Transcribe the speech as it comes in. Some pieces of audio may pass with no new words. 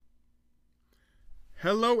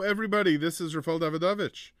Hello, everybody. This is Rafael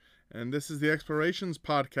Davidovich, and this is the Explorations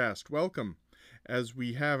Podcast. Welcome, as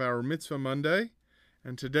we have our Mitzvah Monday,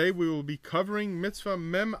 and today we will be covering Mitzvah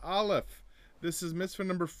Mem Aleph. This is Mitzvah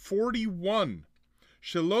number 41.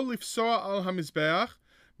 Shelo lifsoa al hamizbeach,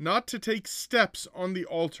 not to take steps on the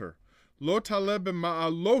altar. Lo taleh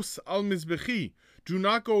b'ma'alos al mizbechi, do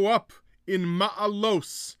not go up in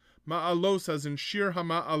ma'alos. Ma'alos as in shir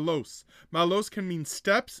ha'ma'alos. Ma'alos can mean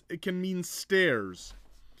steps, it can mean stairs.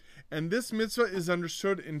 And this mitzvah is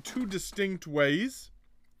understood in two distinct ways.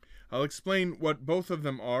 I'll explain what both of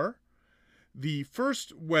them are. The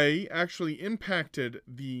first way actually impacted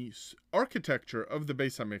the architecture of the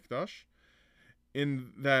Beis HaMikdash,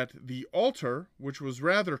 in that the altar, which was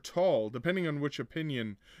rather tall, depending on which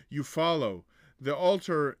opinion you follow, the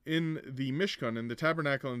altar in the Mishkan, in the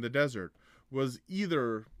tabernacle in the desert, was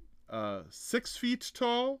either 6 feet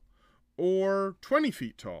tall or 20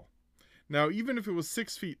 feet tall. Now, even if it was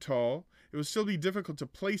 6 feet tall, it would still be difficult to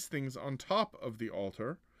place things on top of the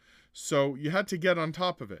altar, so you had to get on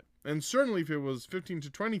top of it. And certainly if it was 15 to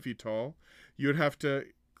 20 feet tall, you would have to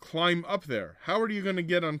climb up there. How are you going to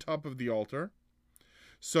get on top of the altar?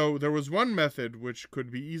 So there was one method which could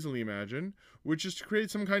be easily imagined, which is to create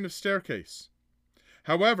some kind of staircase.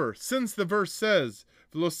 However, since the verse says,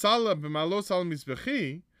 V'lo sala b'malos al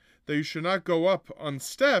mizbechi, that you should not go up on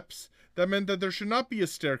steps, that meant that there should not be a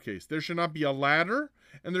staircase. There should not be a ladder,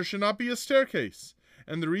 and there should not be a staircase.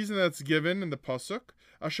 And the reason that's given in the pasuk,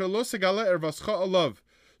 Asher lo segala ervascha alav,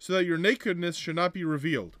 so that your nakedness should not be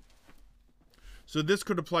revealed. So this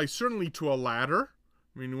could apply certainly to a ladder.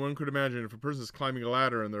 I mean, one could imagine if a person is climbing a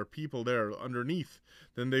ladder and there are people there underneath,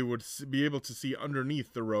 then they would be able to see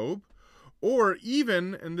underneath the robe. Or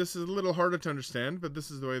even, and this is a little harder to understand, but this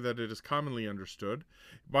is the way that it is commonly understood,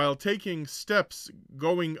 while taking steps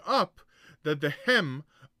going up, that the hem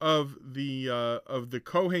of the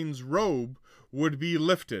Kohen's robe would be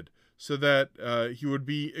lifted, so that he would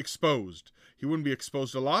be exposed. He wouldn't be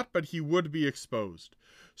exposed a lot, but he would be exposed.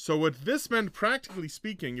 So what this meant, practically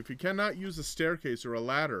speaking, if you cannot use a staircase or a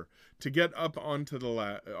ladder to get up onto the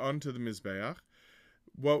Mizbeach,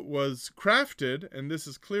 what was crafted, and this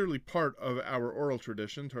is clearly part of our oral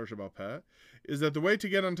tradition, Torah Sheba'al Peh, is that the way to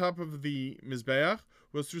get on top of the Mizbeach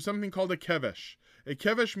was through something called a kevesh. A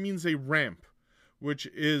kevesh means a ramp, which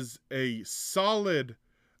is a solid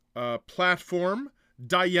platform,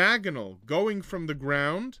 diagonal, going from the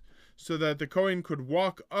ground, so that the Kohen could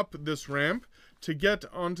walk up this ramp to get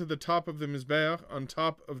onto the top of the Mizbeach, on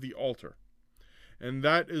top of the altar. And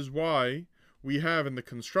that is why we have in the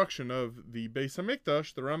construction of the Beis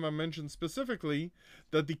HaMikdash, the Rambam mentions specifically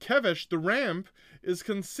that the kevesh, the ramp, is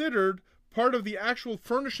considered part of the actual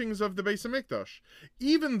furnishings of the Beis HaMikdash,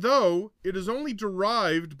 even though it is only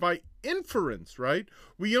derived by inference, right?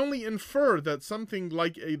 We only infer that something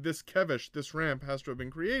like this kevesh, this ramp, has to have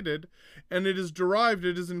been created, and it is derived,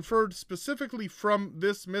 it is inferred specifically from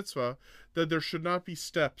this mitzvah that there should not be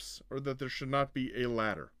steps, or that there should not be a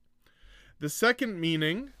ladder. The second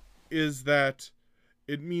meaning is that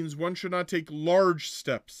it means one should not take large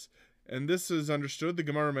steps. And this is understood, the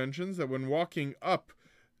Gemara mentions, that when walking up,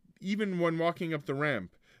 even when walking up the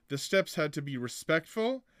ramp, the steps had to be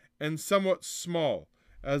respectful and somewhat small,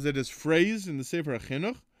 as it is phrased in the Sefer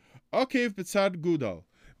HaChinuch, Akev b'tzad gudal,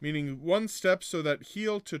 meaning one step so that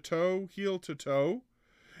heel to toe,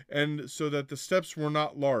 and so that the steps were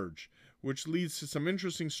not large, which leads to some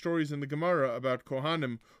interesting stories in the Gemara about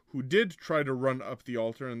Kohanim who did try to run up the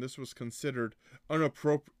altar, and this was considered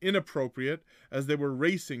inappropriate, as they were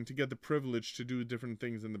racing to get the privilege to do different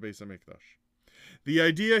things in the Beis HaMikdash. The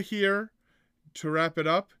idea here, to wrap it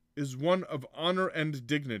up, is one of honor and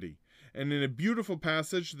dignity. And in a beautiful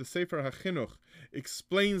passage, the Sefer HaChinuch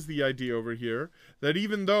explains the idea over here, that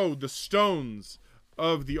even though the stones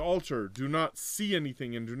of the altar do not see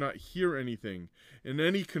anything and do not hear anything in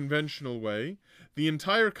any conventional way, the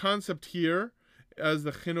entire concept here, as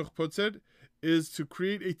the Chinuch puts it, is to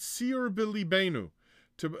create a tzir b'libeinu,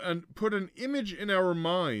 to put an image in our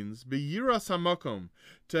minds, beyiras hamakom,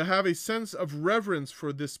 to have a sense of reverence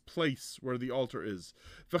for this place where the altar is,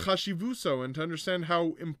 v'chashivuso, and to understand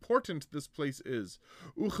how important this place is,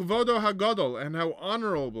 uchvodo hagadol, and how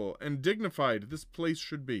honorable and dignified this place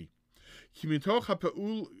should be. Kimitoch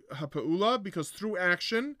ha'pa'ula, because through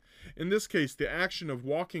action, in this case the action of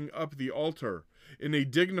walking up the altar in a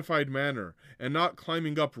dignified manner and not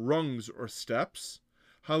climbing up rungs or steps,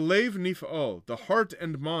 halev nif'al, the heart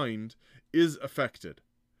and mind is affected.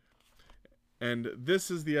 And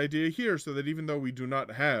this is the idea here, so that even though we do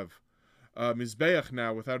not have Mizbeach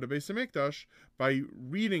now without a Beis Hamikdash, by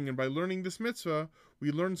reading and by learning this mitzvah,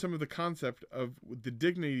 we learn some of the concept of the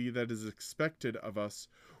dignity that is expected of us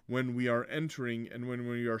when we are entering and when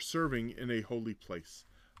we are serving in a holy place.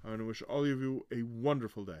 I want to wish all of you a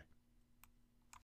wonderful day.